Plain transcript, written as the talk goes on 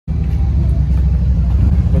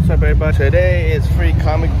up, everybody? Today is free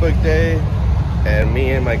comic book day, and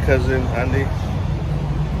me and my cousin Andy,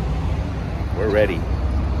 we're ready.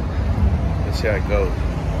 Let's see how it goes.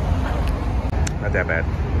 Not that bad,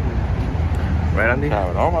 right, Andy?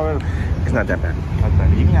 Cabrón, a ver. It's not that bad. Hasta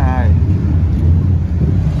línea hay.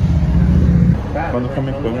 ¿Cuántos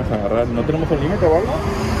cómics podemos agarrar? ¿No tenemos un límite o algo?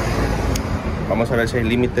 Vamos a ver si hay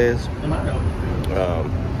límites,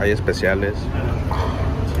 hay especiales.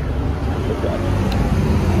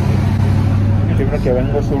 Siempre que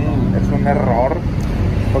vengo es un error.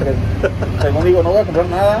 Porque según digo, no voy a comprar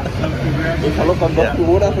nada. Y solo con dos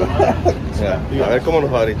figuras. A ver cómo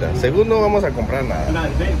nos va ahorita. Según no vamos a comprar nada.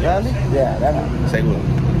 ¿Dale? Ya, dale. Según.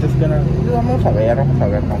 Vamos a ver, a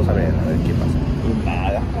ver qué pasa. Y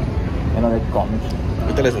nada. En lo de cómics.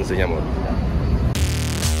 Ahorita les enseñamos.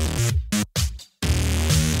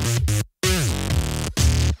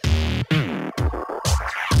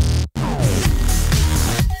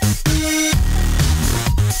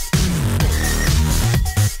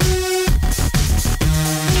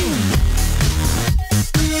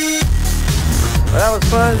 Well, that was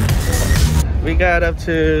fun. We got up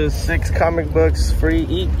to 6 comic books free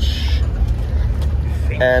each.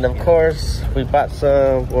 And of course, we bought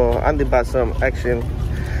some, well, Andy bought some action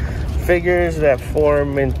figures that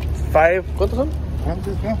form in 5. ¿Cuántos son?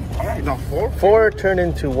 No, 4. 4 turned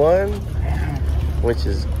into 1, which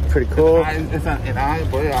is pretty cool.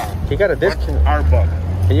 You got a discount. Our book.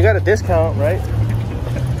 And you got a discount, right?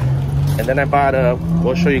 And then I bought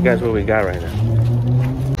we'll show you guys what we got right now.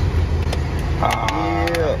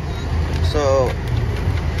 Yeah. So,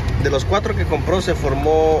 de los 4 que compró se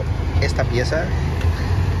formó esta pieza.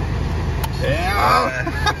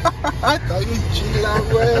 Está bien chila,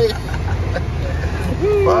 güey.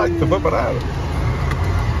 Fuck, te fue a parar.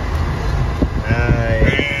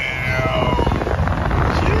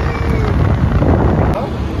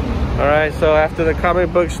 Alright, so after the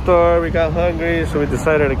comic book store, we got hungry, so we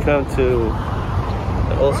decided to come to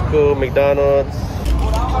the old school McDonald's.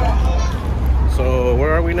 So,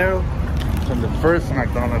 where are we now? From the first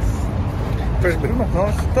McDonald's. First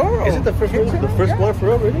McDonald's store? Is it the first one? The first one for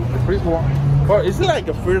real, really? The first one. Or is it like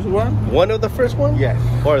the first one? One of the first ones? Yes.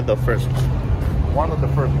 Or the first one? One of the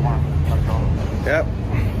first ones. McDonald's. Yep.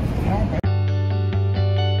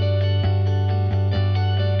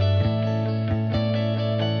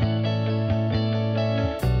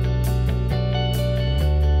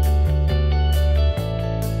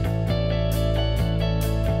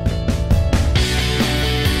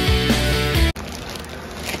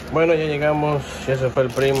 Bueno, ya llegamos, ya se fue el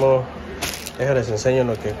primo. Déjales enseño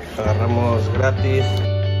lo que agarramos gratis.